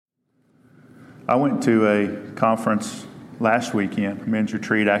I went to a conference last weekend, a men's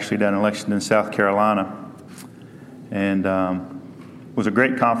retreat, actually down in Lexington, South Carolina, and it was a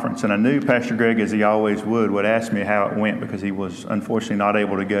great conference. And I knew Pastor Greg, as he always would ask me how it went because he was unfortunately not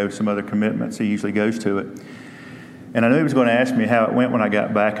able to go. Some other commitments, he usually goes to it. And I knew he was going to ask me how it went when I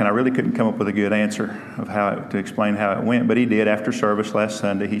got back, and I really couldn't come up with a good answer to explain how it went. But he did after service last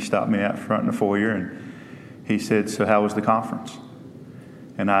Sunday. He stopped me out front in the foyer, and he said, "So how was the conference?"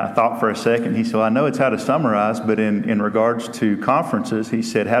 And I thought for a second. He said, "Well, I know it's how to summarize, but in regards to conferences," he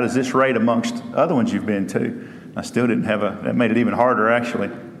said, "how does this rate amongst other ones you've been to?" I still didn't have that made it even harder, actually.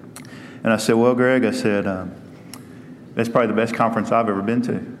 And I said, "Well, Greg," I said, "that's probably the best conference I've ever been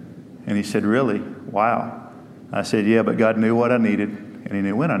to." And he said, "Really? Wow." I said, "Yeah, but God knew what I needed, and He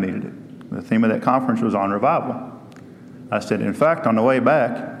knew when I needed it." The theme of that conference was on revival. I said, "In fact, on the way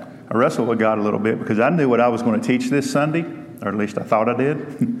back, I wrestled with God a little bit because I knew what I was going to teach this Sunday, or at least I thought I did.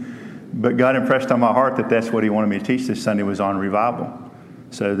 But God impressed on my heart that that's what He wanted me to teach this Sunday was on revival."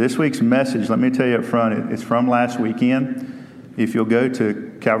 So this week's message, let me tell you up front, it's from last weekend. If you'll go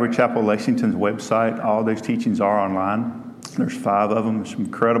to Calvary Chapel Lexington's website, all those teachings are online. There's 5 of them. There's some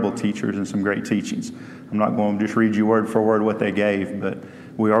incredible teachers and some great teachings. I'm not going to just read you word for word what they gave, but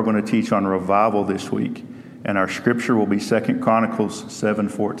we are going to teach on revival this week. And our scripture will be 2 Chronicles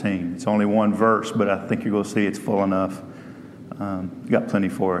 7:14. It's only one verse, but I think you're going to see it's full enough. Got plenty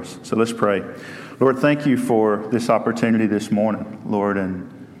for us. So let's pray. Lord, thank you for this opportunity this morning, Lord, and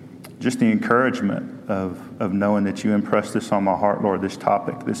just the encouragement of knowing that you impressed this on my heart, Lord, this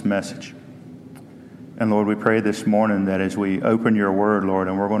topic, this message. And Lord, we pray this morning that as we open your word, Lord,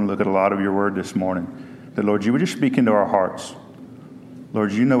 and we're going to look at a lot of your word this morning, that, Lord, you would just speak into our hearts.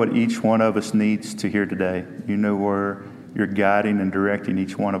 Lord, you know what each one of us needs to hear today. You know where you're guiding and directing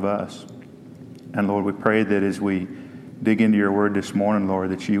each one of us. And Lord, we pray that as we dig into your word this morning,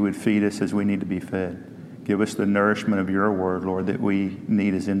 Lord, that you would feed us as we need to be fed. Give us the nourishment of your word, Lord, that we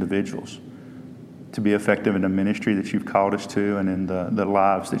need as individuals to be effective in the ministry that you've called us to and in the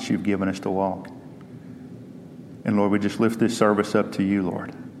lives that you've given us to walk. And Lord, we just lift this service up to you,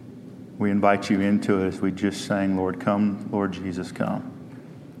 Lord. We invite you into it as we just sang, Lord, come, Lord Jesus, come.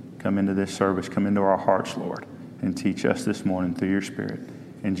 Come into this service, come into our hearts, Lord, and teach us this morning through your Spirit.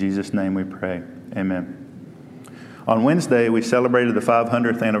 In Jesus' name we pray. Amen. On Wednesday, we celebrated the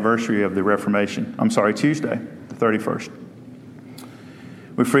 500th anniversary of the Reformation. Tuesday, the 31st.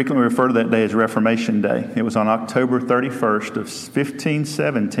 We frequently refer to that day as Reformation Day. It was on October 31st of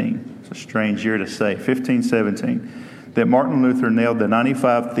 1517. It's a strange year to say, 1517, that Martin Luther nailed the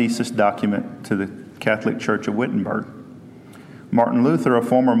 95 Thesis document to the Catholic Church of Wittenberg. Martin Luther, a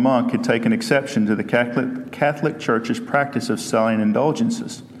former monk, had taken exception to the Catholic Church's practice of selling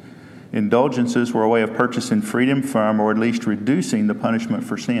indulgences. Indulgences were a way of purchasing freedom from, or at least reducing, the punishment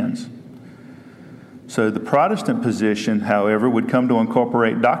for sins. So the Protestant position, however, would come to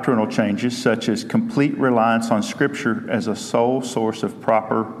incorporate doctrinal changes such as complete reliance on Scripture as a sole source of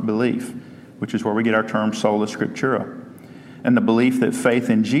proper belief, which is where we get our term sola scriptura, and the belief that faith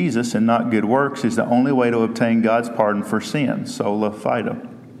in Jesus and not good works is the only way to obtain God's pardon for sin, sola fide.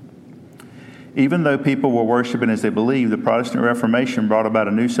 Even though people were worshiping as they believed, the Protestant Reformation brought about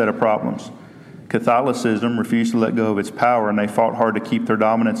a new set of problems. Catholicism refused to let go of its power, and they fought hard to keep their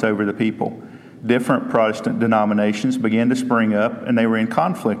dominance over the people. Different Protestant denominations began to spring up, and they were in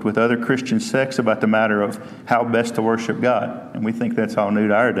conflict with other Christian sects about the matter of how best to worship God. And we think that's all new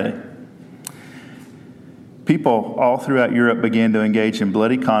to our day. People all throughout Europe began to engage in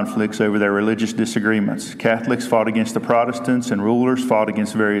bloody conflicts over their religious disagreements. Catholics fought against the Protestants, and rulers fought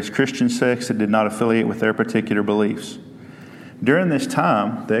against various Christian sects that did not affiliate with their particular beliefs. During this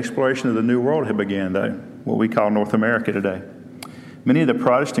time, the exploration of the New World had begun, though, what we call North America today. Many of the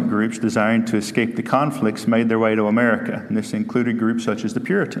Protestant groups desiring to escape the conflicts made their way to America, and this included groups such as the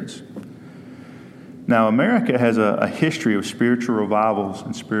Puritans. Now, America has a history of spiritual revivals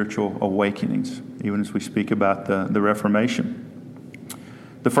and spiritual awakenings, even as we speak about the Reformation.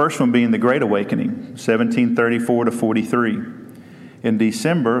 The first one being the Great Awakening, 1734 to 43. In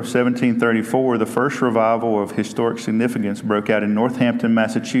December of 1734, the first revival of historic significance broke out in Northampton,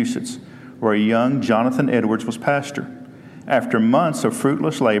 Massachusetts, where a young Jonathan Edwards was pastor. After months of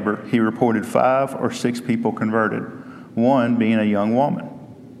fruitless labor, he reported 5 or 6 people converted, one being a young woman.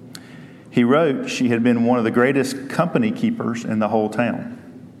 He wrote she had been one of the greatest company keepers in the whole town.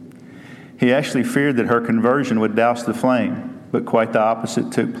 He actually feared that her conversion would douse the flame, but quite the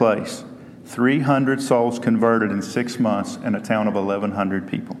opposite took place. 300 souls converted in 6 months in a town of 1,100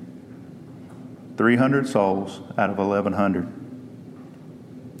 people. 300 souls out of 1,100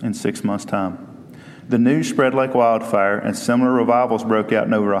 in 6 months' time. The news spread like wildfire, and similar revivals broke out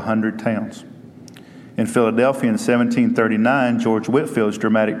in over 100 towns. In Philadelphia in 1739, George Whitfield's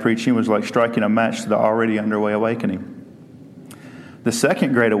dramatic preaching was like striking a match to the already underway awakening. The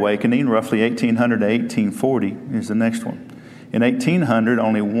Second Great Awakening, roughly 1800 to 1840, is the next one. In 1800,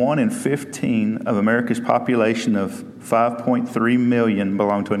 only 1 in 15 of America's population of 5.3 million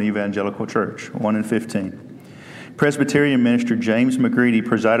belonged to an evangelical church. 1 in 15. Presbyterian minister James McGready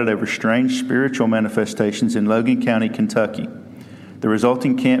presided over strange spiritual manifestations in Logan County, Kentucky. The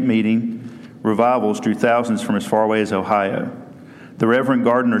resulting camp meeting revivals drew thousands from as far away as Ohio. The Reverend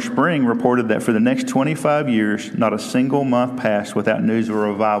Gardner Spring reported that for the next 25 years, not a single month passed without news of a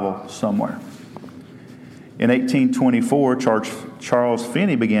revival somewhere. In 1824, Charles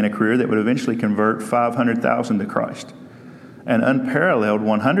Finney began a career that would eventually convert 500,000 to Christ. An unparalleled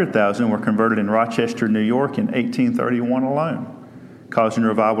 100,000 were converted in Rochester, New York in 1831 alone, causing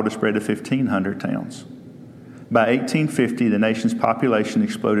revival to spread to 1,500 towns. By 1850, the nation's population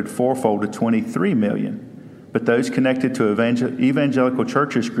exploded fourfold to 23 million, but those connected to evangelical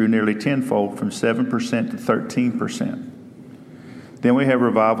churches grew nearly tenfold, from 7% to 13%. Then we have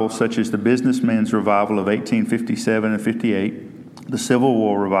revivals such as the Businessmen's Revival of 1857 and 58, the Civil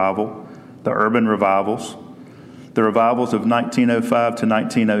War Revival, the Urban Revivals, the revivals of 1905 to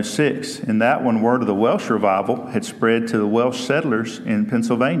 1906. In that one, word of the Welsh Revival had spread to the Welsh settlers in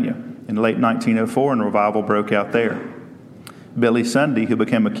Pennsylvania in late 1904, and revival broke out there. Billy Sunday, who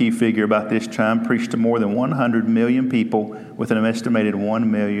became a key figure about this time, preached to more than 100 million people with an estimated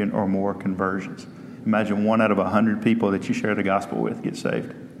 1 million or more conversions. Imagine 1 out of 100 people that you share the gospel with get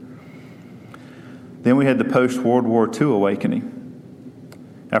saved. Then we had the post-World War II awakening.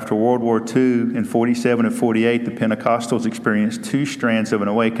 After World War II, in 47 and 48, the Pentecostals experienced 2 strands of an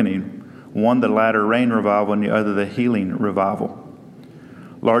awakening. One, the latter rain revival, and the other, the healing revival.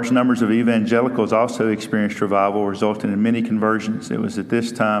 Large numbers of evangelicals also experienced revival, resulting in many conversions. It was at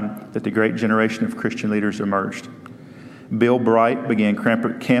this time that the great generation of Christian leaders emerged. Bill Bright began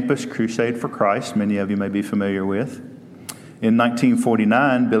Campus Crusade for Christ, many of you may be familiar with. In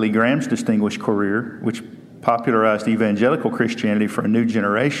 1949, Billy Graham's distinguished career, which popularized evangelical Christianity for a new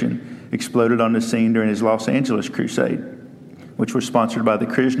generation, exploded on the scene during his Los Angeles crusade, which was sponsored by the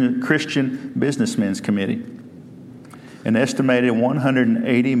Christian Businessmen's Committee. An estimated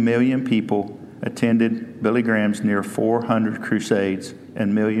 180 million people attended Billy Graham's near 400 crusades,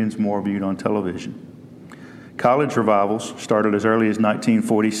 and millions more viewed on television. College revivals started as early as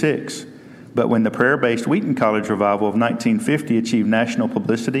 1946, but when the prayer-based Wheaton College revival of 1950 achieved national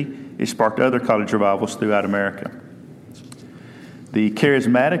publicity, it sparked other college revivals throughout America. The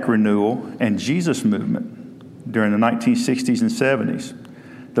charismatic renewal and Jesus movement during the 1960s and 70s.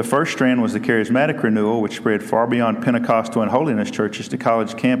 The first strand was the charismatic renewal, which spread far beyond Pentecostal and holiness churches to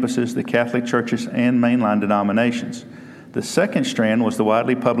college campuses, the Catholic churches, and mainline denominations. The second strand was the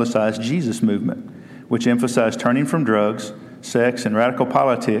widely publicized Jesus movement, which emphasized turning from drugs, sex, and radical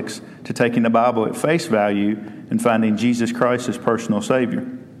politics to taking the Bible at face value and finding Jesus Christ as personal Savior.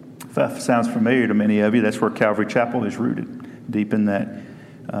 If that sounds familiar to many of you, that's where Calvary Chapel is rooted, deep in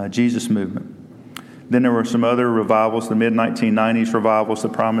that Jesus movement. Then there were some other revivals, the mid-1990s revivals, the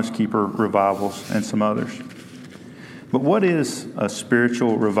Promise Keeper revivals, and some others. But what is a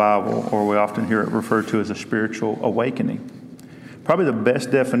spiritual revival, or we often hear it referred to as a spiritual awakening? Probably the best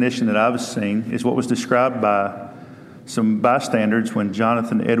definition that I've seen is what was described by some bystanders when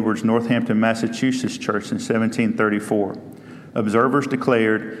Jonathan Edwards' Northampton, Massachusetts church in 1734. Observers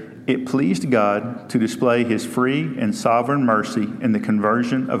declared, "It pleased God to display His free and sovereign mercy in the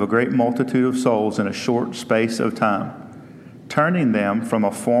conversion of a great multitude of souls in a short space of time, turning them from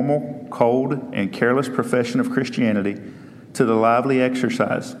a formal, cold, and careless profession of Christianity to the lively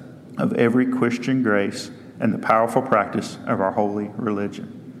exercise of every Christian grace and the powerful practice of our holy religion."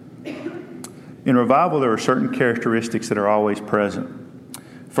 In revival, there are certain characteristics that are always present.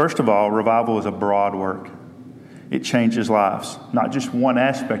 First of all, revival is a broad work. It changes lives. Not just one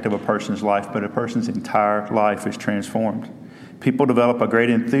aspect of a person's life, but a person's entire life is transformed. People develop a great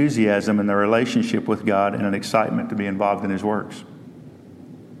enthusiasm in their relationship with God and an excitement to be involved in His works.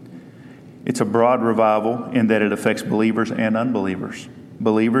 It's a broad revival in that it affects believers and unbelievers.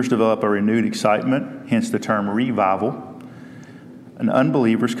 Believers develop a renewed excitement, hence the term revival. And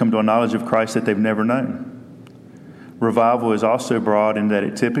unbelievers come to a knowledge of Christ that they've never known. Revival is also broad in that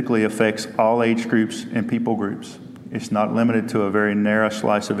it typically affects all age groups and people groups. It's not limited to a very narrow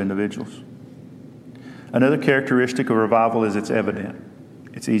slice of individuals. Another characteristic of revival is it's evident.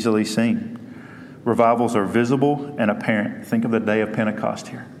 It's easily seen. Revivals are visible and apparent. Think of the day of Pentecost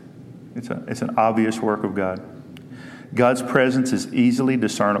here. It's an obvious work of God. God's presence is easily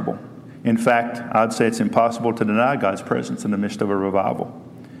discernible. In fact, I'd say it's impossible to deny God's presence in the midst of a revival.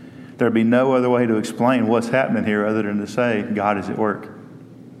 There'd be no other way to explain what's happening here other than to say God is at work.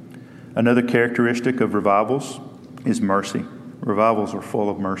 Another characteristic of revivals is mercy. Revivals are full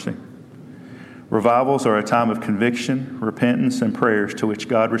of mercy. Revivals are a time of conviction, repentance, and prayers to which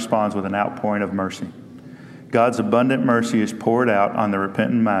God responds with an outpouring of mercy. God's abundant mercy is poured out on the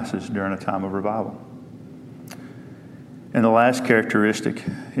repentant masses during a time of revival. And the last characteristic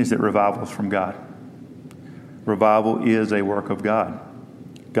is that revival is from God. Revival is a work of God.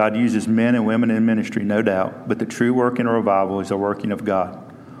 God uses men and women in ministry, no doubt, but the true work in a revival is a working of God.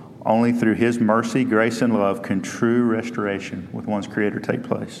 Only through His mercy, grace, and love can true restoration with one's Creator take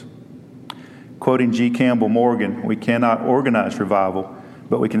place. Quoting G. Campbell Morgan, we cannot organize revival,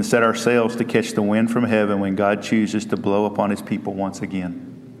 but we can set our sails to catch the wind from heaven when God chooses to blow upon His people once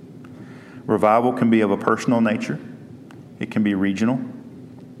again. Revival can be of a personal nature. It can be regional.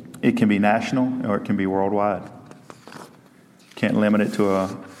 It can be national, or it can be worldwide. Can't limit it to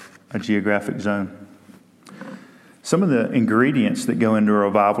a geographic zone. Some of the ingredients that go into a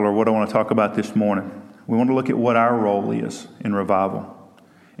revival are what I want to talk about this morning. We want to look at what our role is in revival.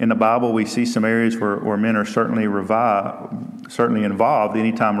 In the Bible, we see some areas where men are certainly involved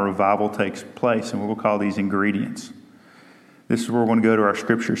anytime a revival takes place, and we'll call these ingredients. This is where we're going to go to our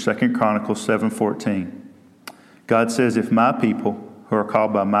scripture, 2 Chronicles 7:14. God says, if my people who are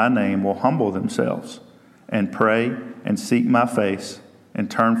called by my name will humble themselves and pray and seek my face and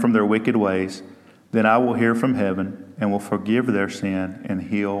turn from their wicked ways, then I will hear from heaven and will forgive their sin and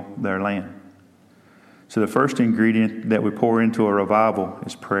heal their land. So the first ingredient that we pour into a revival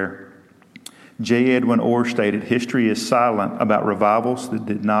is prayer. J. Edwin Orr stated, history is silent about revivals that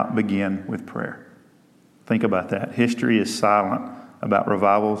did not begin with prayer. Think about that. History is silent about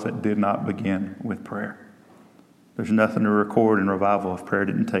revivals that did not begin with prayer. There's nothing to record in revival if prayer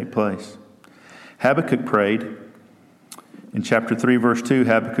didn't take place. Habakkuk prayed. In chapter 3, verse 2,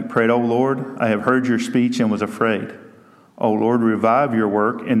 Habakkuk prayed, O Lord, I have heard your speech and was afraid. O Lord, revive your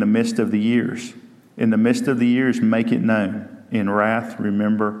work in the midst of the years. In the midst of the years, make it known. In wrath,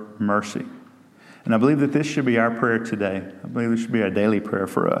 remember mercy. And I believe that this should be our prayer today. I believe this should be our daily prayer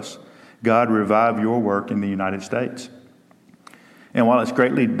for us. God, revive your work in the United States. And while it's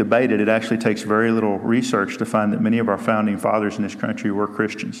greatly debated, it actually takes very little research to find that many of our founding fathers in this country were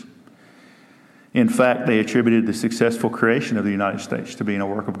Christians. In fact, they attributed the successful creation of the United States to being a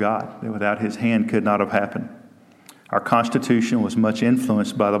work of God, that without His hand could not have happened. Our Constitution was much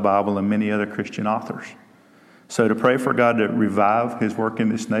influenced by the Bible and many other Christian authors. So to pray for God to revive His work in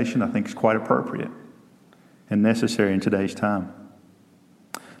this nation, I think is quite appropriate and necessary in today's time.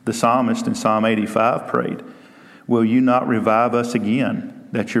 The psalmist in Psalm 85 prayed, will you not revive us again,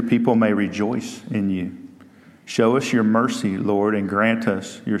 that your people may rejoice in you? Show us your mercy, Lord, and grant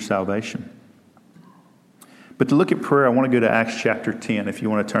us your salvation. But to look at prayer, I want to go to Acts chapter 10, if you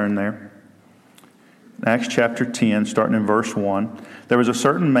want to turn there. Acts chapter 10, starting in verse 1. There was a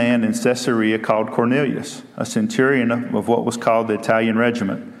certain man in Caesarea called Cornelius, a centurion of what was called the Italian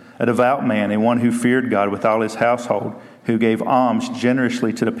regiment, a devout man and one who feared God with all his household, who gave alms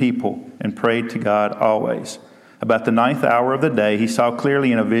generously to the people and prayed to God always. About the 9th hour of the day, he saw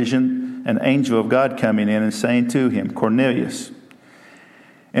clearly in a vision an angel of God coming in and saying to him, Cornelius.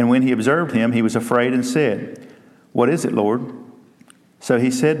 And when he observed him, he was afraid and said, what is it, Lord? So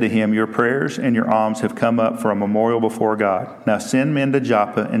he said to him, your prayers and your alms have come up for a memorial before God. Now send men to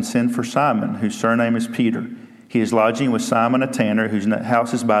Joppa and send for Simon, whose surname is Peter. He is lodging with Simon a tanner, whose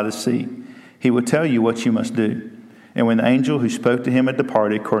house is by the sea. He will tell you what you must do. And when the angel who spoke to him had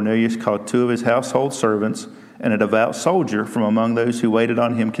departed, Cornelius called 2 of his household servants and a devout soldier from among those who waited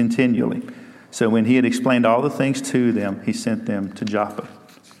on him continually. So when he had explained all the things to them, he sent them to Joppa.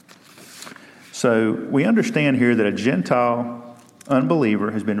 So we understand here that a Gentile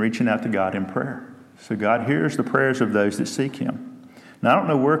unbeliever has been reaching out to God in prayer. So God hears the prayers of those that seek Him. Now, I don't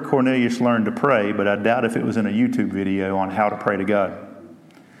know where Cornelius learned to pray, but I doubt if it was in a YouTube video on how to pray to God.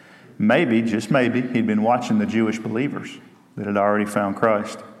 Maybe, just maybe, he'd been watching the Jewish believers that had already found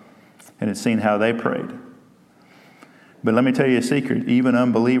Christ and had seen how they prayed. But let me tell you a secret. Even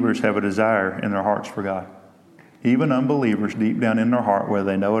unbelievers have a desire in their hearts for God. Even unbelievers, deep down in their heart, whether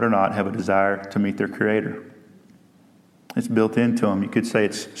they know it or not, have a desire to meet their Creator. It's built into them. You could say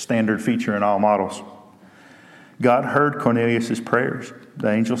it's standard feature in all models. God heard Cornelius' prayers. The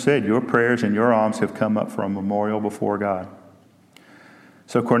angel said, your prayers and your alms have come up for a memorial before God.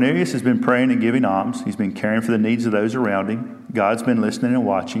 So Cornelius has been praying and giving alms. He's been caring for the needs of those around him. God's been listening and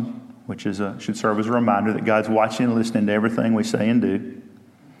watching, which should serve as a reminder that God's watching and listening to everything we say and do.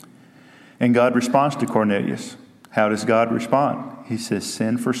 And God responds to Cornelius. How does God respond? He says,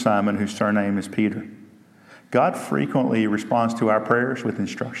 send for Simon, whose surname is Peter. God frequently responds to our prayers with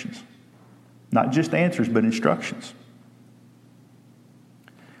instructions. Not just answers, but instructions.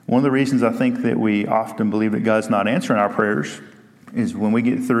 One of the reasons I think that we often believe that God's not answering our prayers is when we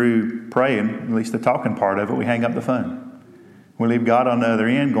get through praying, at least the talking part of it, we hang up the phone. We leave God on the other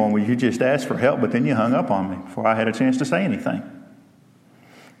end going, well, you just asked for help, but then you hung up on me before I had a chance to say anything.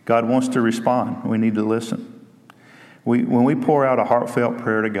 God wants to respond. We need to listen. When we pour out a heartfelt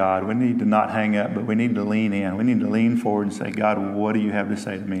prayer to God, we need to not hang up, but we need to lean in. We need to lean forward and say, God, what do you have to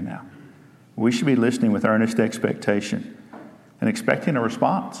say to me now? We should be listening with earnest expectation and expecting a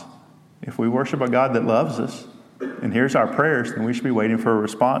response. If we worship a God that loves us and hears our prayers, then we should be waiting for a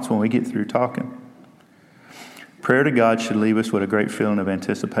response when we get through talking. Prayer to God should leave us with a great feeling of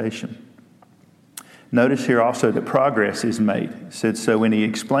anticipation. Notice here also that progress is made. It said, so when he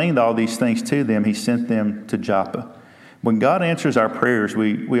explained all these things to them, he sent them to Joppa. When God answers our prayers,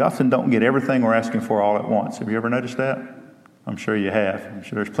 we often don't get everything we're asking for all at once. Have you ever noticed that? I'm sure you have. I'm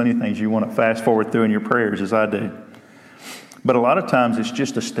sure there's plenty of things you want to fast forward through in your prayers, as I do. But a lot of times it's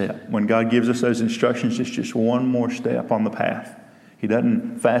just a step. When God gives us those instructions, it's just one more step on the path. He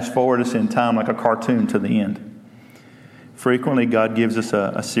doesn't fast forward us in time like a cartoon to the end. Frequently, God gives us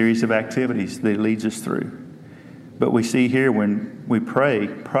a series of activities that he leads us through. But we see here when we pray,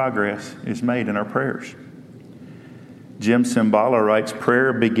 progress is made in our prayers. Jim Cymbala writes,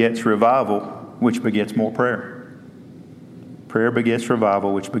 prayer begets revival, which begets more prayer. Prayer begets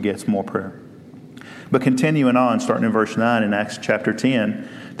revival, which begets more prayer. But continuing on, starting in verse 9 in Acts chapter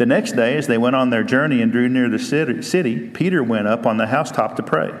 10, the next day as they went on their journey and drew near the city, Peter went up on the housetop to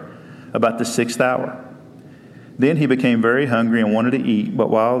pray, about the 6th hour. Then he became very hungry and wanted to eat, but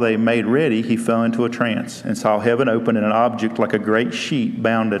while they made ready, he fell into a trance and saw heaven open and an object like a great sheet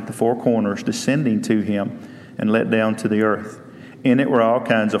bound at the four corners descending to him and let down to the earth. In it were all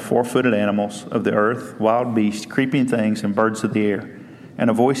kinds of four-footed animals of the earth, wild beasts, creeping things, and birds of the air. And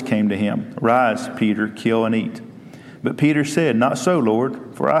a voice came to him, rise, Peter, kill and eat. But Peter said, not so,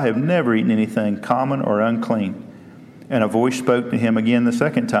 Lord, for I have never eaten anything common or unclean. And a voice spoke to him again the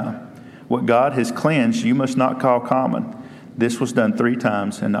second time. What God has cleansed, you must not call common. This was done 3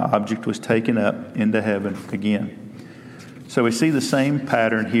 times, and the object was taken up into heaven again. So we see the same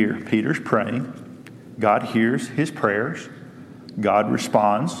pattern here. Peter's praying. God hears his prayers. God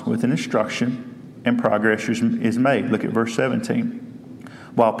responds with an instruction, and progress is made. Look at verse 17.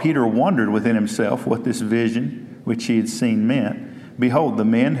 While Peter wondered within himself what this vision which he had seen meant, behold, the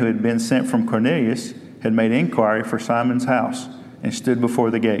men who had been sent from Cornelius had made inquiry for Simon's house and stood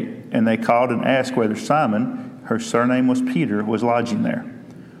before the gate. And they called and asked whether Simon, her surname was Peter, was lodging there.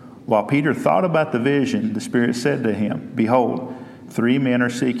 While Peter thought about the vision, the Spirit said to him, behold, 3 men are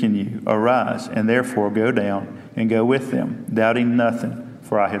seeking you. Arise, and therefore go down and go with them, doubting nothing,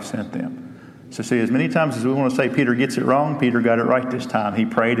 for I have sent them. So see, as many times as we want to say Peter gets it wrong, Peter got it right this time. He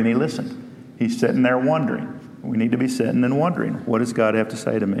prayed and he listened. He's sitting there wondering. We need to be sitting and wondering, what does God have to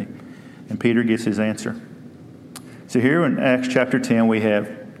say to me? And Peter gets his answer. So here in Acts chapter 10, we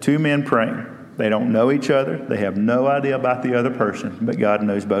have 2 men praying. They don't know each other. They have no idea about the other person, but God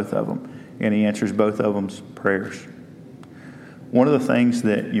knows both of them, and he answers both of them's prayers. One of the things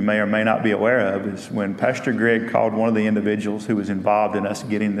that you may or may not be aware of is when Pastor Greg called one of the individuals who was involved in us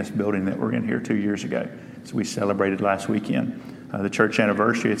getting this building that we're in here 2 years ago. So we celebrated last weekend. The church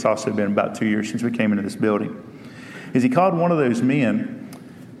anniversary. It's also been about 2 years since we came into this building. As he called one of those men,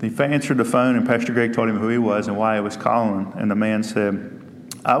 he answered the phone, and Pastor Greg told him who he was and why he was calling. And the man said,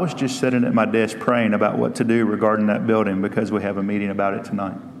 I was just sitting at my desk praying about what to do regarding that building because we have a meeting about it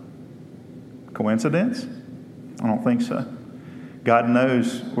tonight. Coincidence? I don't think so. God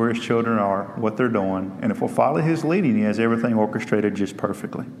knows where his children are, what they're doing, and if we'll follow his leading, he has everything orchestrated just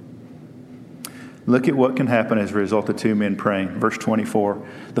perfectly. Look at what can happen as a result of 2 men praying. Verse 24,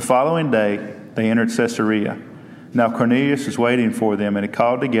 the following day they entered Caesarea. Now Cornelius was waiting for them and had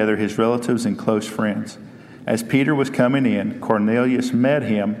called together his relatives and close friends. As Peter was coming in, Cornelius met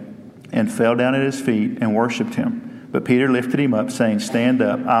him and fell down at his feet and worshipped him. But Peter lifted him up, saying, stand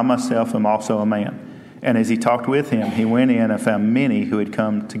up, I myself am also a man. And as he talked with him, he went in and found many who had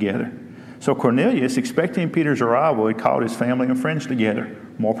come together. So Cornelius, expecting Peter's arrival, had called his family and friends together.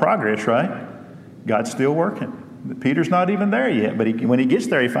 More progress, right? God's still working. Peter's not even there yet, but when he gets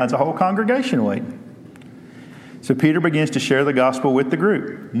there, he finds a whole congregation waiting. So Peter begins to share the gospel with the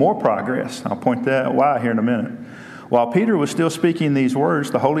group. More progress. I'll point that why here in a minute. While Peter was still speaking these words,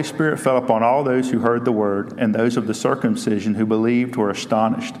 the Holy Spirit fell upon all those who heard the word, and those of the circumcision who believed were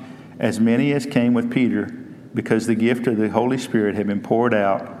astonished, as many as came with Peter, because the gift of the Holy Spirit had been poured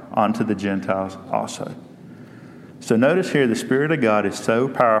out onto the Gentiles also. So notice here, the Spirit of God is so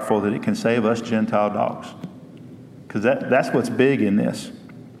powerful that it can save us Gentile dogs. because that's what's big in this.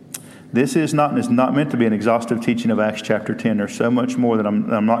 This is not meant to be an exhaustive teaching of Acts chapter 10. There's so much more that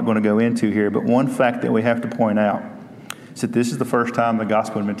I'm not going to go into here. But one fact that we have to point out is that this is the first time the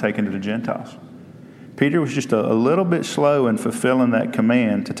gospel had been taken to the Gentiles. Peter was just a little bit slow in fulfilling that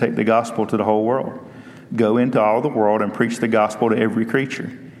command to take the gospel to the whole world. Go into all the world and preach the gospel to every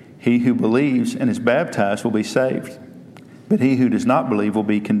creature. He who believes and is baptized will be saved, but he who does not believe will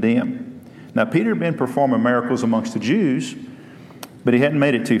be condemned. Now, Peter had been performing miracles amongst the Jews, but he hadn't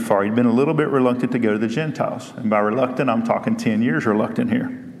made it too far. He'd been a little bit reluctant to go to the Gentiles. And by reluctant, I'm talking 10 years reluctant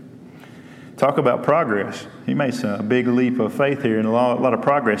here. Talk about progress. He made a big leap of faith here and a lot of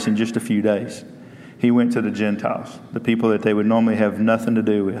progress in just a few days. He went to the Gentiles, the people that they would normally have nothing to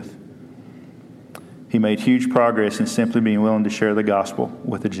do with. He made huge progress in simply being willing to share the gospel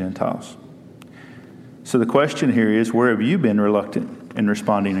with the Gentiles. So the question here is, where have you been reluctant in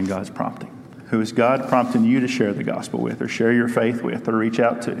responding in God's prompting? Who is God prompting you to share the gospel with, or share your faith with, or reach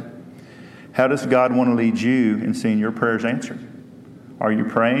out to? How does God want to lead you in seeing your prayers answered? Are you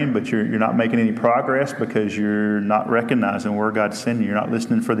praying, but you're not making any progress because you're not recognizing where God's sending you? You're not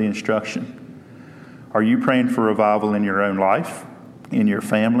listening for the instruction. Are you praying for revival in your own life, in your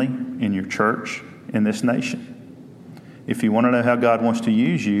family, in your church, in this nation? If you want to know how God wants to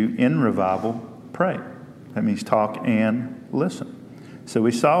use you in revival, pray. That means talk and listen. So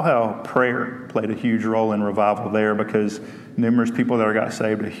we saw how prayer played a huge role in revival there, because numerous people there got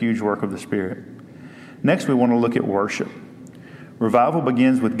saved, a huge work of the Spirit. Next, we want to look at worship. Revival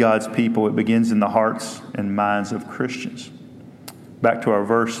begins with God's people. It begins in the hearts and minds of Christians. Back to our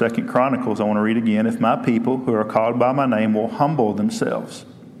verse, 2 Chronicles, I want to read again. If my people who are called by my name will humble themselves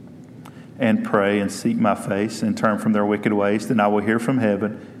and pray and seek my face and turn from their wicked ways, then I will hear from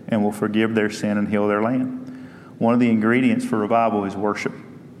heaven and will forgive their sin and heal their land. One of the ingredients for revival is worship.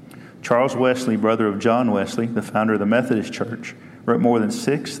 Charles Wesley, brother of John Wesley, the founder of the Methodist Church, wrote more than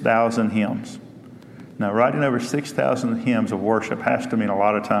 6,000 hymns. Now, writing over 6,000 hymns of worship has to mean a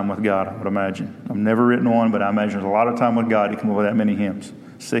lot of time with God, I would imagine. I've never written one, but I imagine there's a lot of time with God to come up with that many hymns.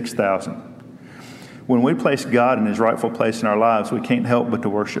 6,000. When we place God in his rightful place in our lives, we can't help but to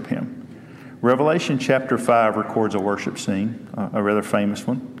worship him. Revelation chapter 5 records a worship scene, a rather famous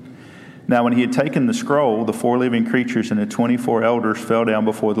one. Now, when he had taken the scroll, the 4 living creatures and the 24 elders fell down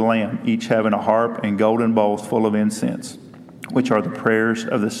before the Lamb, each having a harp and golden bowls full of incense, which are the prayers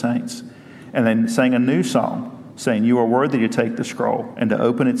of the saints. And they sang a new song, saying, You are worthy to take the scroll and to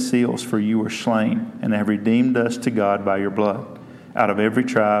open its seals, for you were slain and have redeemed us to God by your blood, out of every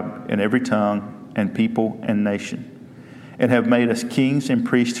tribe and every tongue and people and nation, and have made us kings and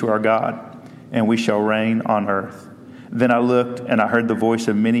priests to our God, and we shall reign on earth. Then I looked, and I heard the voice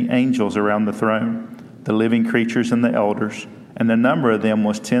of many angels around the throne, the living creatures and the elders, and the number of them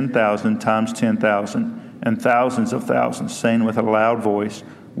was 10,000 times 10,000, and thousands of thousands, saying with a loud voice,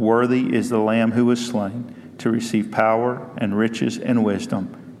 Worthy is the Lamb who was slain to receive power and riches and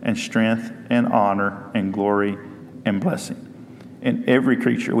wisdom and strength and honor and glory and blessing. And every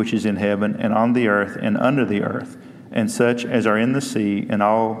creature which is in heaven and on the earth and under the earth, and such as are in the sea and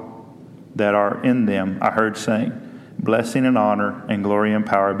all that are in them, I heard saying, Blessing and honor and glory and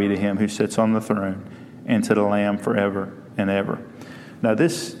power be to him who sits on the throne and to the Lamb forever and ever. Now,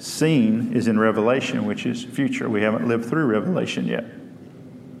 this scene is in Revelation, which is future. We haven't lived through Revelation yet.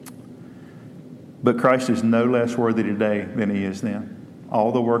 But Christ is no less worthy today than he is then.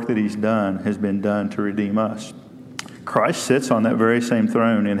 All the work that he's done has been done to redeem us. Christ sits on that very same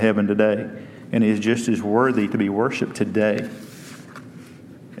throne in heaven today, and he is just as worthy to be worshiped today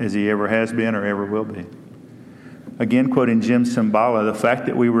as he ever has been or ever will be. Again, quoting Jim Cymbala, the fact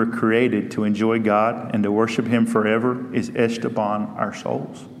that we were created to enjoy God and to worship him forever is etched upon our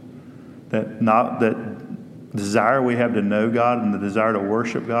souls. That desire we have to know God and the desire to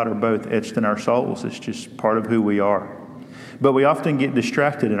worship God are both etched in our souls. It's just part of who we are. But we often get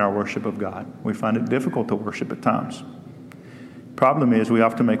distracted in our worship of God. We find it difficult to worship at times. Problem is, we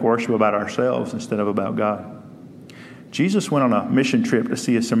often make worship about ourselves instead of about God. Jesus went on a mission trip to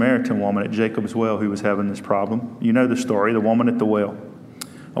see a Samaritan woman at Jacob's well who was having this problem. You know the story, the woman at the well.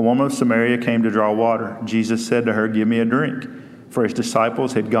 A woman of Samaria came to draw water. Jesus said to her, Give me a drink, for his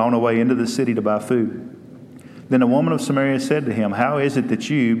disciples had gone away into the city to buy food. Then a woman of Samaria said to him, How is it that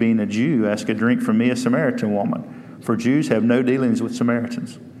you, being a Jew, ask a drink from me, a Samaritan woman? For Jews have no dealings with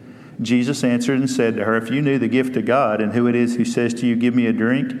Samaritans. Jesus answered and said to her, If you knew the gift of God and who it is who says to you, Give me a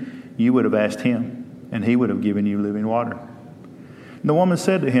drink, you would have asked him, and he would have given you living water. And the woman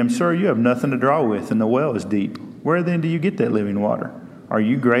said to him, Sir, you have nothing to draw with, and the well is deep. Where then do you get that living water? Are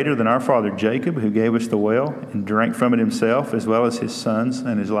you greater than our father Jacob, who gave us the well and drank from it himself, as well as his sons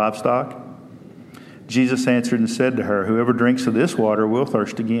and his livestock? Jesus answered and said to her, "Whoever drinks of this water will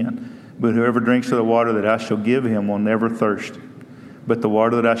thirst again. But whoever drinks of the water that I shall give him will never thirst. But the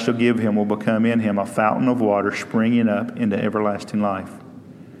water that I shall give him will become in him a fountain of water springing up into everlasting life."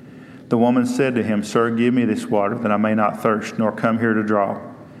 The woman said to him, "Sir, give me this water, that I may not thirst, nor come here to draw."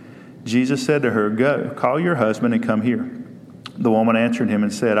 Jesus said to her, "Go, call your husband and come here." The woman answered him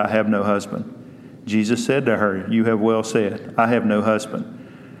and said, "I have no husband." Jesus said to her, "You have well said, I have no husband.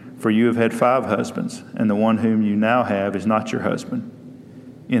 For you have had 5 husbands, and the one whom you now have is not your husband.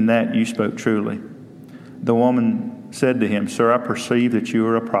 In that you spoke truly." The woman said to him, "Sir, I perceive that you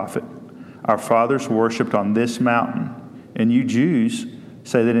are a prophet. Our fathers worshipped on this mountain, and you Jews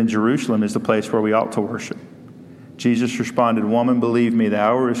say that in Jerusalem is the place where we ought to worship." Jesus responded, "Woman, believe me, the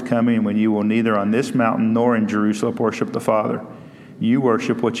hour is coming when you will neither on this mountain nor in Jerusalem worship the Father. You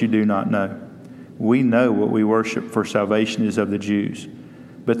worship what you do not know. We know what we worship, for salvation is of the Jews.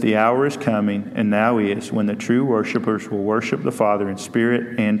 But the hour is coming, and now is, when the true worshipers will worship the Father in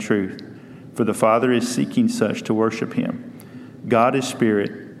spirit and truth. For the Father is seeking such to worship him. God is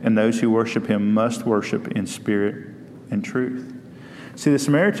spirit, and those who worship him must worship in spirit and truth." See, the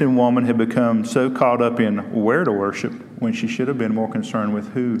Samaritan woman had become so caught up in where to worship when she should have been more concerned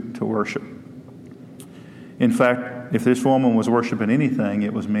with who to worship. In fact, if this woman was worshiping anything,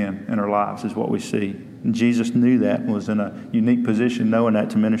 it was men in her lives, is what we see. And Jesus knew that and was in a unique position, knowing that,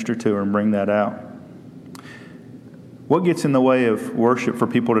 to minister to her and bring that out. What gets in the way of worship for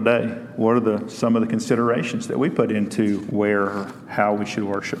people today? What are some of the considerations that we put into where or how we should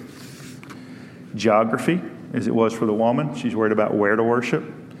worship? Geography, as it was for the woman. She's worried about where to worship.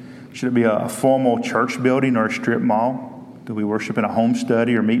 Should it be a formal church building or a strip mall? Do we worship in a home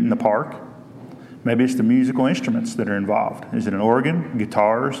study or meet in the park? Maybe it's the musical instruments that are involved. Is it an organ,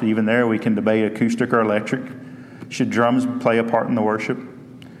 guitars? Even there we can debate acoustic or electric. Should drums play a part in the worship?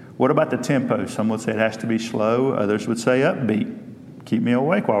 What about the tempo? Some would say it has to be slow. Others would say upbeat. Keep me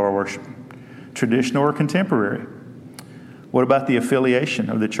awake while we're worshiping. Traditional or contemporary? What about the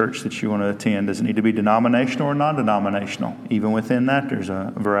affiliation of the church that you want to attend? Does it need to be denominational or non-denominational? Even within that, there's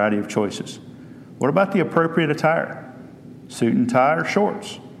a variety of choices. What about the appropriate attire? Suit and tie or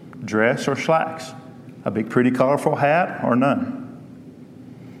shorts? Dress or slacks? A big, pretty, colorful hat or none?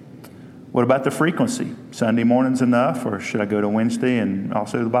 What about the frequency? Sunday morning's enough, or should I go to Wednesday and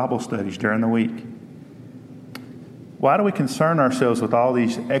also the Bible studies during the week? Why do we concern ourselves with all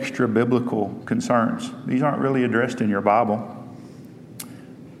these extra biblical concerns? These aren't really addressed in your Bible.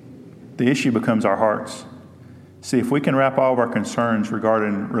 The issue becomes our hearts. See, if we can wrap all of our concerns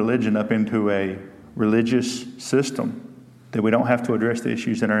regarding religion up into a religious system, then we don't have to address the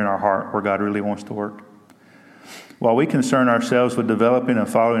issues that are in our heart where God really wants to work. While we concern ourselves with developing and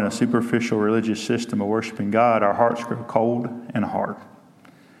following a superficial religious system of worshiping God, our hearts grow cold and hard.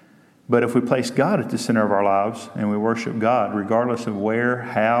 But if we place God at the center of our lives and we worship God, regardless of where,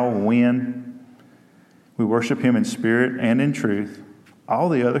 how, when, we worship him in spirit and in truth, all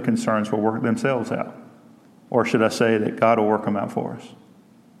the other concerns will work themselves out. Or should I say that God will work them out for us?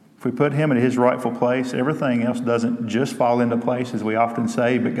 If we put him in his rightful place, everything else doesn't just fall into place, as we often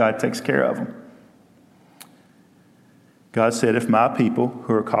say, but God takes care of them. God said, "If my people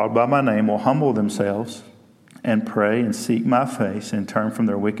who are called by my name will humble themselves and pray and seek my face and turn from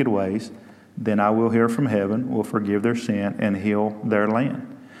their wicked ways, then I will hear from heaven, will forgive their sin, and heal their land."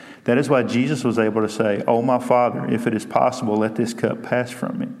 That is why Jesus was able to say, "Oh, my Father, if it is possible, let this cup pass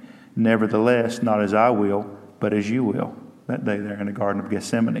from me. Nevertheless, not as I will, but as you will." That day there in the Garden of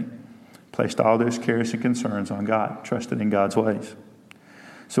Gethsemane. Placed all those cares and concerns on God, trusted in God's ways.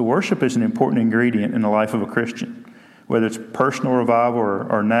 So worship is an important ingredient in the life of a Christian. Whether it's personal revival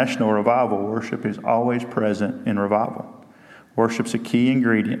or national revival, worship is always present in revival. Worship's a key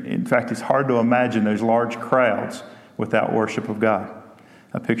ingredient. In fact, it's hard to imagine those large crowds without worship of God.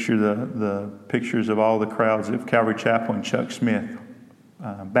 I picture the pictures of all the crowds of Calvary Chapel and Chuck Smith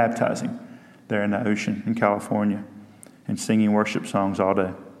baptizing there in the ocean in California and singing worship songs all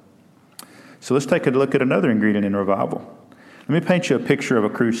day. So let's take a look at another ingredient in revival. Let me paint you a picture of a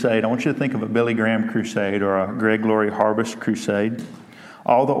crusade. I want you to think of a Billy Graham crusade or a Greg Laurie Harvest crusade.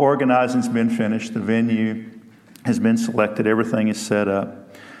 All the organizing's been finished. The venue has been selected. Everything is set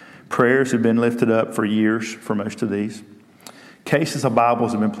up. Prayers have been lifted up for years for most of these. Cases of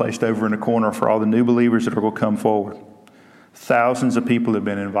Bibles have been placed over in the corner for all the new believers that are going to come forward. Thousands of people have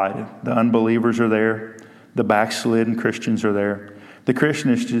been invited. The unbelievers are there. The backslidden Christians are there. The Christian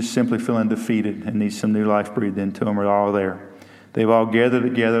is just simply feeling defeated and needs some new life breathed into them are all there. They've all gathered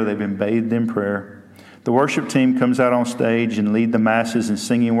together. They've been bathed in prayer. The worship team comes out on stage and lead the masses in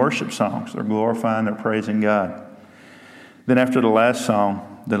singing worship songs. They're glorifying, they're praising God. Then after the last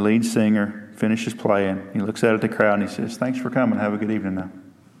song, the lead singer finishes playing. He looks out at the crowd and he says, "Thanks for coming. Have a good evening now."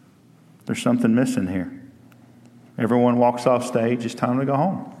 There's something missing here. Everyone walks off stage. It's time to go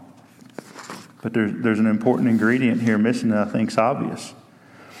home. But there's an important ingredient here missing that I think's obvious.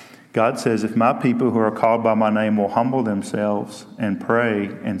 God says, if my people who are called by my name will humble themselves and pray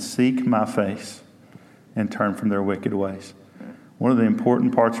and seek my face and turn from their wicked ways. One of the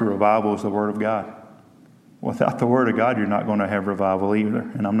important parts of revival is the Word of God. Without the Word of God, you're not going to have revival either.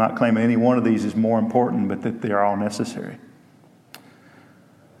 And I'm not claiming any one of these is more important, but that they're all necessary.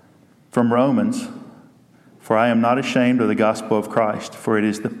 From Romans, for I am not ashamed of the gospel of Christ, for it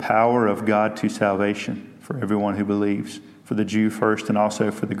is the power of God to salvation for everyone who believes, for the Jew first and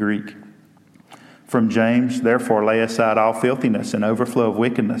also for the Greek. From James, therefore lay aside all filthiness and overflow of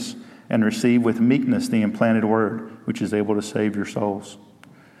wickedness, and receive with meekness the implanted word, which is able to save your souls.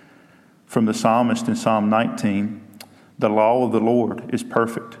 From the psalmist in Psalm 19, the law of the Lord is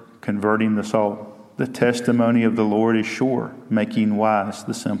perfect, converting the soul. The testimony of the Lord is sure, making wise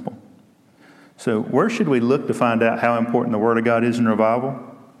the simple. So where should we look to find out how important the Word of God is in revival?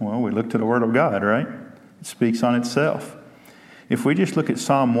 Well, we look to the Word of God, right? It speaks on itself. If we just look at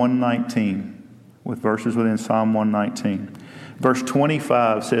Psalm 119, with verses within Psalm 119, verse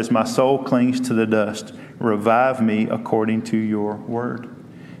 25 says, my soul clings to the dust. Revive me according to your word.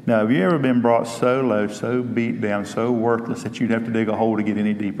 Now, have you ever been brought so low, so beat down, so worthless that you'd have to dig a hole to get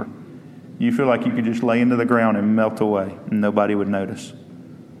any deeper? You feel like you could just lay into the ground and melt away and nobody would notice.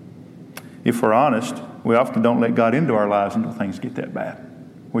 If we're honest, we often don't let God into our lives until things get that bad.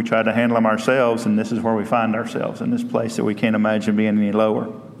 We try to handle them ourselves, and this is where we find ourselves, in this place that we can't imagine being any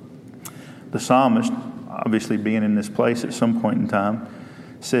lower. The psalmist, obviously being in this place at some point in time,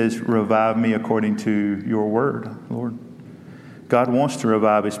 says, revive me according to your word, Lord. God wants to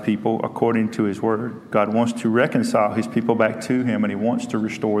revive his people according to his word. God wants to reconcile his people back to him, and he wants to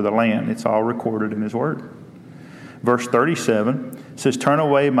restore the land. It's all recorded in his word. Verse 37 says, turn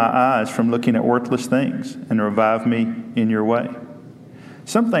away my eyes from looking at worthless things and revive me in your way.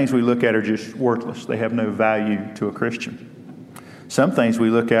 Some things we look at are just worthless. They have no value to a Christian. Some things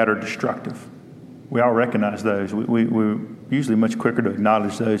we look at are destructive. We all recognize those. We're usually much quicker to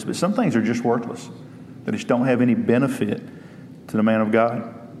acknowledge those, but some things are just worthless. They just don't have any benefit to the man of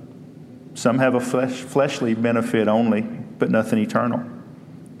God. Some have a fleshly benefit only, but nothing eternal.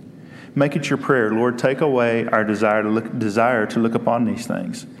 Make it your prayer, Lord, take away our desire to look upon these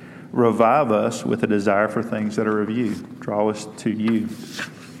things. Revive us with a desire for things that are of you. Draw us to you.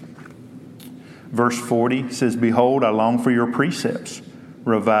 Verse 40 says, behold, I long for your precepts.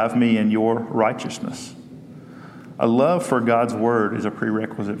 Revive me in your righteousness. A love for God's word is a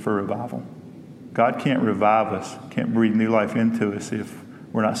prerequisite for revival. God can't revive us, can't breathe new life into us if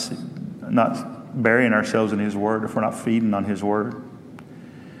we're not burying ourselves in his word, if we're not feeding on his word.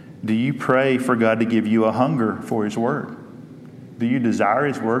 Do you pray for God to give you a hunger for his word? Do you desire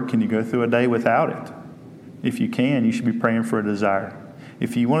his word? Can you go through a day without it? If you can, you should be praying for a desire.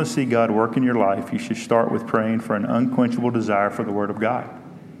 If you want to see God work in your life, you should start with praying for an unquenchable desire for the word of God.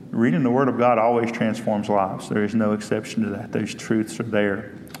 Reading the word of God always transforms lives. There is no exception to that. Those truths are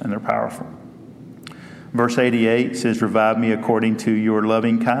there, and they're powerful. Verse 88 says, revive me according to your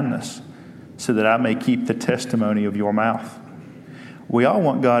loving kindness, so that I may keep the testimony of your mouth. We all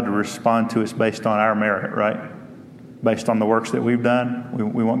want God to respond to us based on our merit, right? Based on the works that we've done.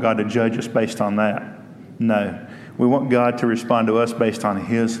 We want God to judge us based on that. No. We want God to respond to us based on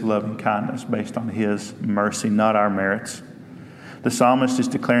his loving kindness, based on his mercy, not our merits. The psalmist is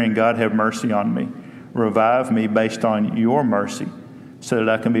declaring, God, have mercy on me. Revive me based on your mercy, so that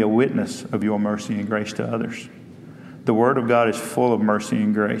I can be a witness of your mercy and grace to others. The Word of God is full of mercy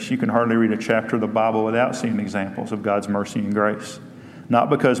and grace. You can hardly read a chapter of the Bible without seeing examples of God's mercy and grace. Not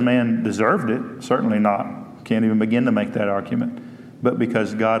because man deserved it, certainly not. Can't even begin to make that argument. But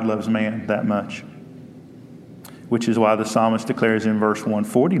because God loves man that much. Which is why the psalmist declares in verse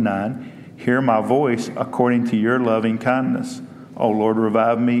 149, hear my voice according to your loving kindness. O Lord,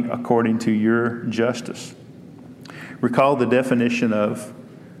 revive me according to your justice. Recall the definition of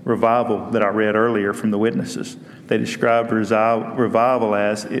revival that I read earlier from the witnesses. They described revival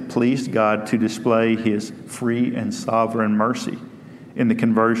as it pleased God to display his free and sovereign mercy in the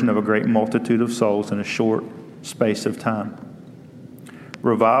conversion of a great multitude of souls in a short space of time.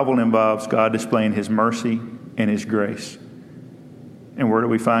 Revival involves God displaying his mercy and his grace. And where do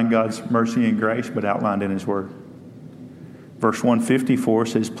we find God's mercy and grace but outlined in his word? Verse 154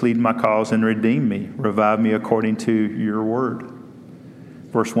 says, plead my cause and redeem me. Revive me according to your word.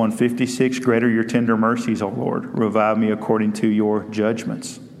 Verse 156, great are your tender mercies, O Lord. Revive me according to your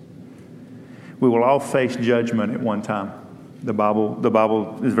judgments. We will all face judgment at one time. The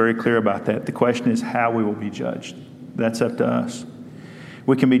Bible is very clear about that. The question is how we will be judged. That's up to us.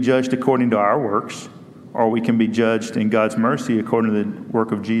 We can be judged according to our works, or we can be judged in God's mercy according to the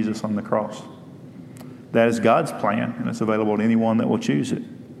work of Jesus on the cross. That is God's plan, and it's available to anyone that will choose it.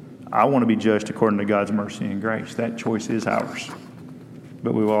 I want to be judged according to God's mercy and grace. That choice is ours.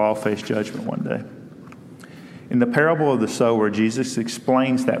 But we will all face judgment one day. In the parable of the sower, Jesus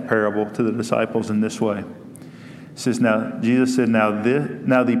explains that parable to the disciples in this way. It says, Jesus said, now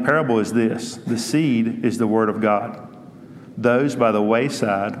the parable is this. The seed is the word of God. Those by the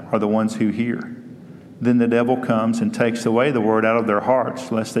wayside are the ones who hear. Then the devil comes and takes away the word out of their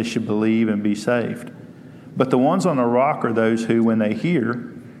hearts, lest they should believe and be saved. But the ones on the rock are those who, when they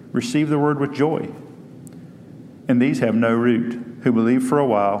hear, receive the word with joy. And these have no root, who believe for a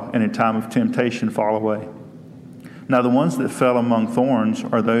while, and in time of temptation fall away. Now the ones that fell among thorns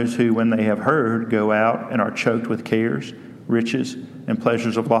are those who, when they have heard, go out and are choked with cares, riches, and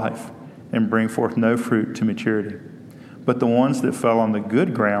pleasures of life, and bring forth no fruit to maturity. But the ones that fell on the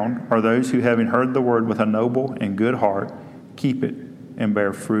good ground are those who, having heard the word with a noble and good heart, keep it and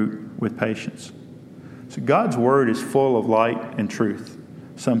bear fruit with patience. So God's word is full of light and truth,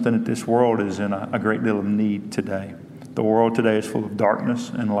 something that this world is in a great deal of need today. The world today is full of darkness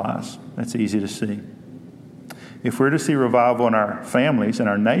and lies. That's easy to see. If we're to see revival in our families and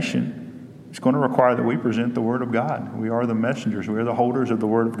our nation, it's going to require that we present the Word of God. We are the messengers. We are the holders of the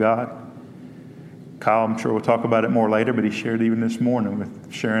Word of God. Kyle, I'm sure we'll talk about it more later, but he shared even this morning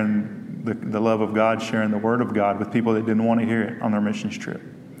with sharing the love of God, sharing the Word of God with people that didn't want to hear it on their missions trip.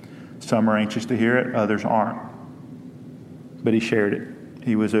 Some are anxious to hear it, others aren't. But he shared it.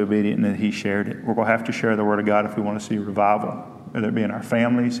 He was obedient and he shared it. We're going to have to share the Word of God if we want to see revival, whether it be in our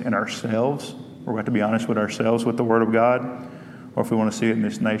families and ourselves. We're going to be honest with ourselves with the Word of God. Or if we want to see it in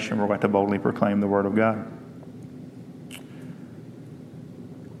this nation, we're going to boldly proclaim the Word of God.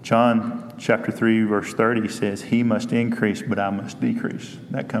 John chapter 3, verse 30 says, "He must increase, but I must decrease."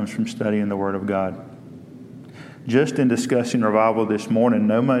 That comes from studying the Word of God. Just in discussing revival this morning,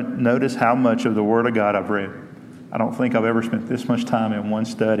 notice how much of the Word of God I've read. I don't think I've ever spent this much time in one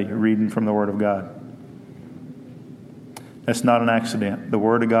study reading from the Word of God. That's not an accident. The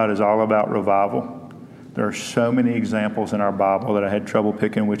Word of God is all about revival. There are so many examples in our Bible that I had trouble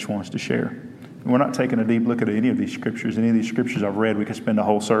picking which ones to share. And we're not taking a deep look at any of these scriptures. Any of these scriptures I've read, we could spend a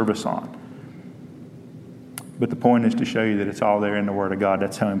whole service on. But the point is to show you that it's all there in the Word of God.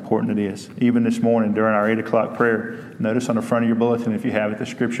 That's how important it is. Even this morning during our 8 o'clock prayer, notice on the front of your bulletin, if you have it, the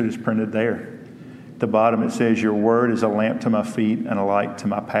scripture is printed there. At the bottom it says, "Your word is a lamp to my feet and a light to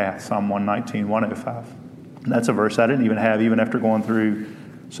my path." Psalm 119, 105. And that's a verse I didn't even have even after going through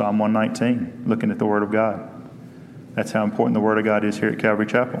Psalm 119, looking at the Word of God. That's how important the Word of God is here at Calvary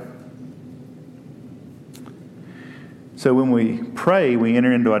Chapel. So when we pray, we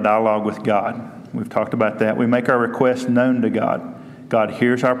enter into a dialogue with God. We've talked about that. We make our requests known to God. God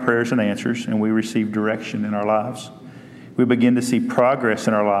hears our prayers and answers, and we receive direction in our lives. We begin to see progress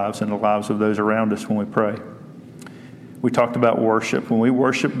in our lives and the lives of those around us when we pray. We talked about worship. When we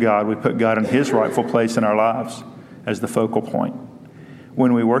worship God, we put God in His rightful place in our lives as the focal point.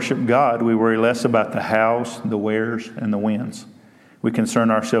 When we worship God, we worry less about the hows, the wheres, and the whens. We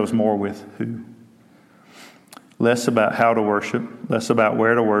concern ourselves more with who. Less about how to worship, less about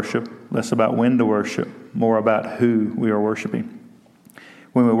where to worship, less about when to worship, more about who we are worshiping.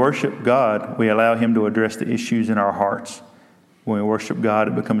 When we worship God, we allow Him to address the issues in our hearts. When we worship God,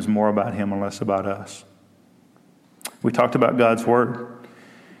 it becomes more about Him and less about us. We talked about God's Word.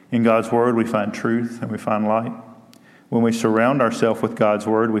 In God's Word, we find truth and we find light. When we surround ourselves with God's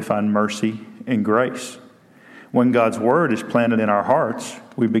Word, we find mercy and grace. When God's Word is planted in our hearts,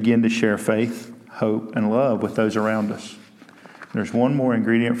 we begin to share faith, hope, and love with those around us. There's one more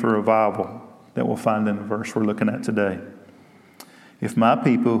ingredient for revival that we'll find in the verse we're looking at today. "If my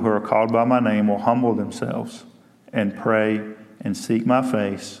people who are called by my name will humble themselves and pray and seek my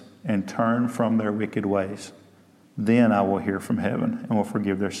face and turn from their wicked ways, then I will hear from heaven and will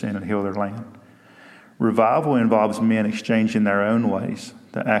forgive their sin and heal their land." Revival involves men exchanging their own ways,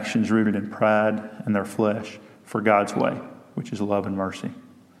 the actions rooted in pride and their flesh, for God's way, which is love and mercy.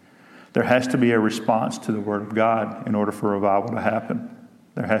 There has to be a response to the Word of God in order for revival to happen.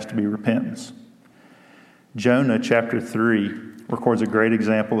 There has to be repentance. Jonah chapter 3 records a great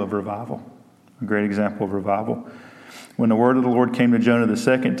example of revival. A great example of revival. When the word of the Lord came to Jonah the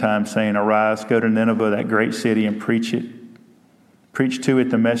second time, saying, "Arise, go to Nineveh, that great city, and preach to it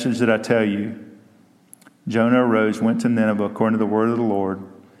the message that I tell you." Jonah arose, went to Nineveh according to the word of the Lord.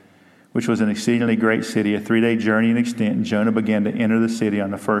 which was an exceedingly great city, a 3-day journey in extent. And Jonah began to enter the city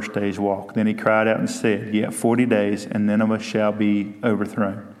on the first day's walk. Then he cried out and said, Yet 40 days, and Nineveh shall be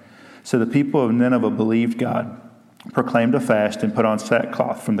overthrown. So the people of Nineveh believed God, proclaimed a fast, and put on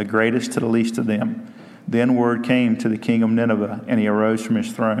sackcloth from the greatest to the least of them. Then word came to the king of Nineveh, and he arose from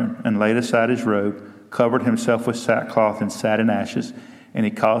his throne, and laid aside his robe, covered himself with sackcloth, and sat in ashes. And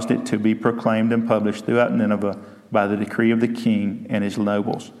he caused it to be proclaimed and published throughout Nineveh by the decree of the king and his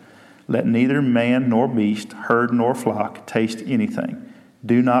nobles. Let neither man nor beast, herd nor flock, taste anything.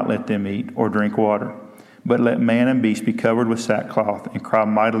 Do not let them eat or drink water. But let man and beast be covered with sackcloth, and cry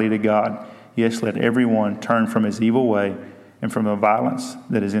mightily to God. Yes, let everyone turn from his evil way and from the violence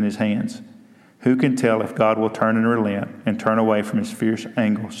that is in his hands. Who can tell if God will turn and relent and turn away from his fierce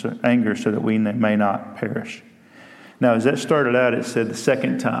anger so that we may not perish? Now, as that started out, it said the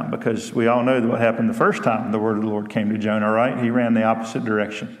second time, because we all know what happened the first time the word of the Lord came to Jonah, right? He ran the opposite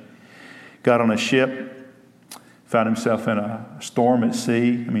direction. Got on a ship, found himself in a storm at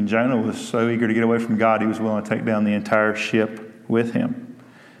sea. I mean, Jonah was so eager to get away from God, he was willing to take down the entire ship with him.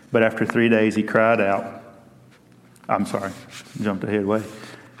 But after 3 days, he cried out. Jumped ahead way.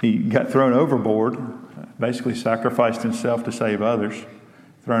 He got thrown overboard, basically sacrificed himself to save others.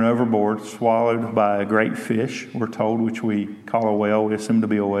 Thrown overboard, swallowed by a great fish, we're told, which we call a whale. We assume to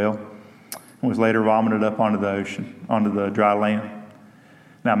be a whale. And was later vomited up onto the ocean, onto the dry land.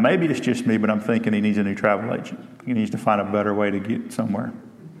 Now, maybe it's just me, but I'm thinking he needs a new travel agent. He needs to find a better way to get somewhere.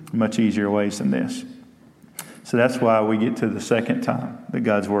 Much easier ways than this. So that's why we get to the second time that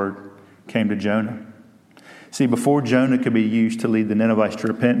God's word came to Jonah. See, before Jonah could be used to lead the Ninevites to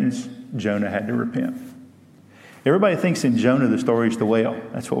repentance, Jonah had to repent. Everybody thinks in Jonah the story is the whale.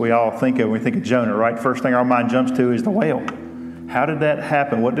 That's what we all think of when we think of Jonah, right? First thing our mind jumps to is the whale. How did that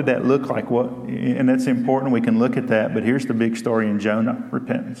happen? What did that look like? And that's important. We can look at that. But here's the big story in Jonah,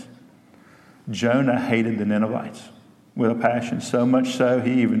 repentance. Jonah hated the Ninevites with a passion, so much so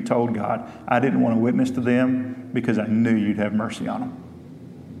he even told God, I didn't want to witness to them because I knew you'd have mercy on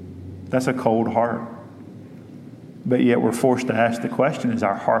them. That's a cold heart. But yet we're forced to ask the question, is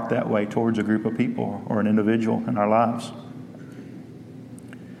our heart that way towards a group of people or an individual in our lives?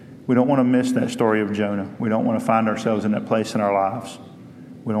 We don't want to miss that story of Jonah. We don't want to find ourselves in that place in our lives.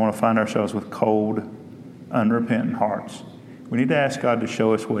 We don't want to find ourselves with cold, unrepentant hearts. We need to ask God to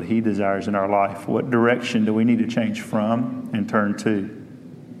show us what He desires in our life. What direction do we need to change from and turn to?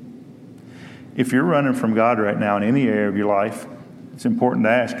 If you're running from God right now in any area of your life, it's important to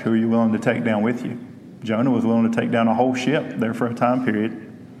ask, who are you willing to take down with you? Jonah was willing to take down a whole ship there for a time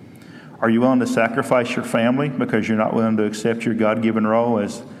period. Are you willing to sacrifice your family because you're not willing to accept your God-given role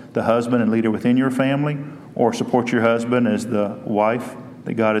as the husband and leader within your family, or support your husband as the wife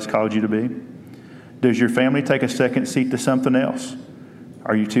that God has called you to be? Does your family take a second seat to something else?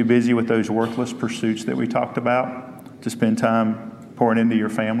 Are you too busy with those worthless pursuits that we talked about to spend time pouring into your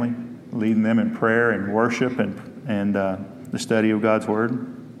family, leading them in prayer and worship and the study of God's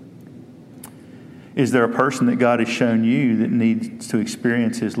Word? Is there a person that God has shown you that needs to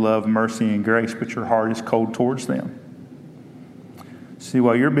experience His love, mercy, and grace, but your heart is cold towards them? See,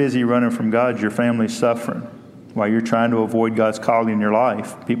 while you're busy running from God, your family's suffering. While you're trying to avoid God's calling in your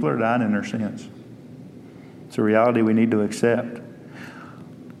life, people are dying in their sins. It's a reality we need to accept.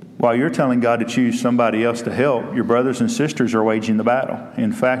 While you're telling God to choose somebody else to help, your brothers and sisters are waging the battle.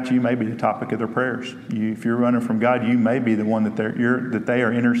 In fact, you may be the topic of their prayers. If you're running from God, you may be the one that they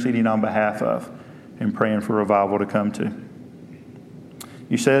are interceding on behalf of and praying for revival to come to.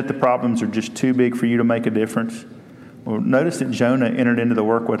 You say that the problems are just too big for you to make a difference. Well, notice that Jonah entered into the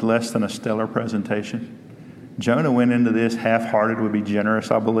work with less than a stellar presentation. Jonah went into this half-hearted, would be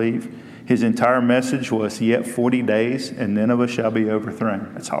generous, I believe. His entire message was, yet 40 days and Nineveh shall be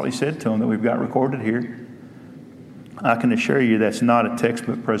overthrown. That's all he said to him that we've got recorded here. I can assure you that's not a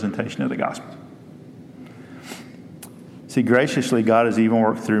textbook presentation of the gospel. See, graciously, God has even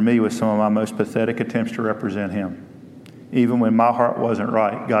worked through me with some of my most pathetic attempts to represent Him. Even when my heart wasn't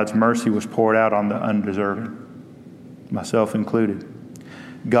right, God's mercy was poured out on the undeserving, myself included.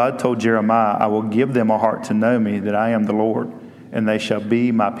 God told Jeremiah, I will give them a heart to know me, that I am the Lord, and they shall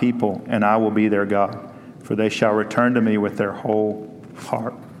be my people, and I will be their God, for they shall return to me with their whole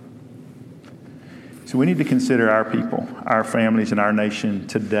heart. So we need to consider our people, our families, and our nation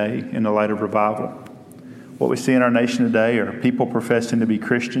today in the light of revival. What we see in our nation today are people professing to be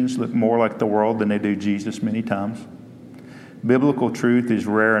Christians look more like the world than they do Jesus many times. Biblical truth is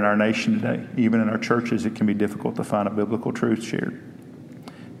rare in our nation today. Even in our churches, it can be difficult to find a biblical truth shared.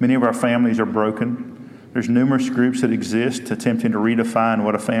 Many of our families are broken. There's numerous groups that exist attempting to redefine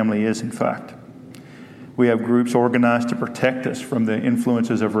what a family is, in fact. We have groups organized to protect us from the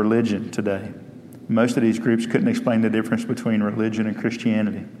influences of religion today. Most of these groups couldn't explain the difference between religion and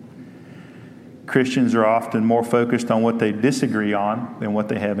Christianity. Christians are often more focused on what they disagree on than what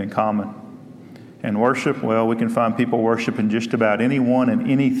they have in common. And worship, well, we can find people worshiping just about anyone and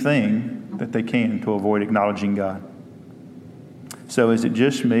anything that they can to avoid acknowledging God. So is it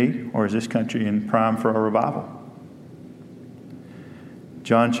just me, or is this country in prime for a revival?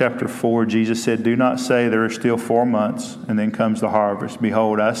 John chapter 4, Jesus said, "Do not say there are still 4 months, and then comes the harvest.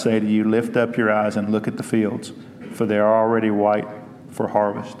 Behold, I say to you, lift up your eyes and look at the fields, for they are already white for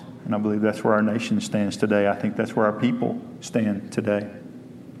harvest." And I believe that's where our nation stands today. I think that's where our people stand today.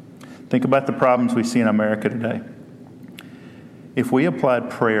 Think about the problems we see in America today. If we applied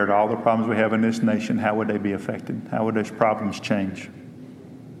prayer to all the problems we have in this nation, how would they be affected? How would those problems change?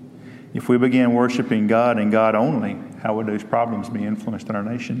 If we began worshiping God and God only, how would those problems be influenced in our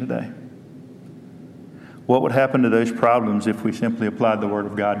nation today? What would happen to those problems if we simply applied the Word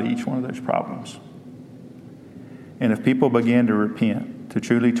of God to each one of those problems? And if people began to repent, to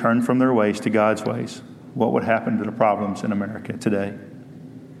truly turn from their ways to God's ways, what would happen to the problems in America today?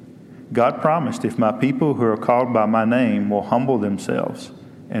 God promised, if my people who are called by my name will humble themselves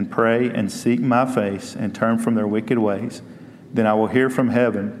and pray and seek my face and turn from their wicked ways, then I will hear from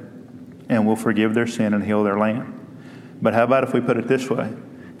heaven and will forgive their sin and heal their land. But how about if we put it this way?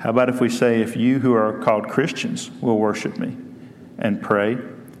 How about if we say, if you who are called Christians will worship me and pray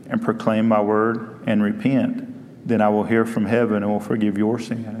and proclaim my word and repent, then I will hear from heaven and will forgive your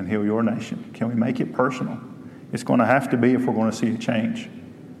sin and heal your nation. Can we make it personal? It's going to have to be if we're going to see a change.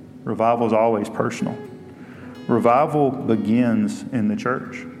 Revival is always personal. Revival begins in the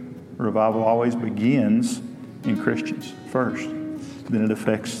church. Revival always begins in Christians first. Then it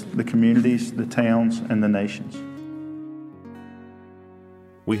affects the communities, the towns, and the nations.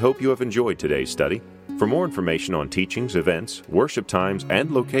 We hope you have enjoyed today's study. For more information on teachings, events, worship times,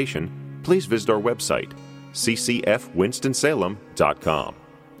 and location, please visit our website, ccfwinstonsalem.com.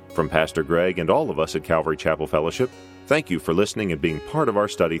 From Pastor Greg and all of us at Calvary Chapel Fellowship, thank you for listening and being part of our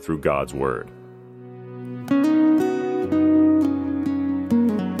study through God's Word.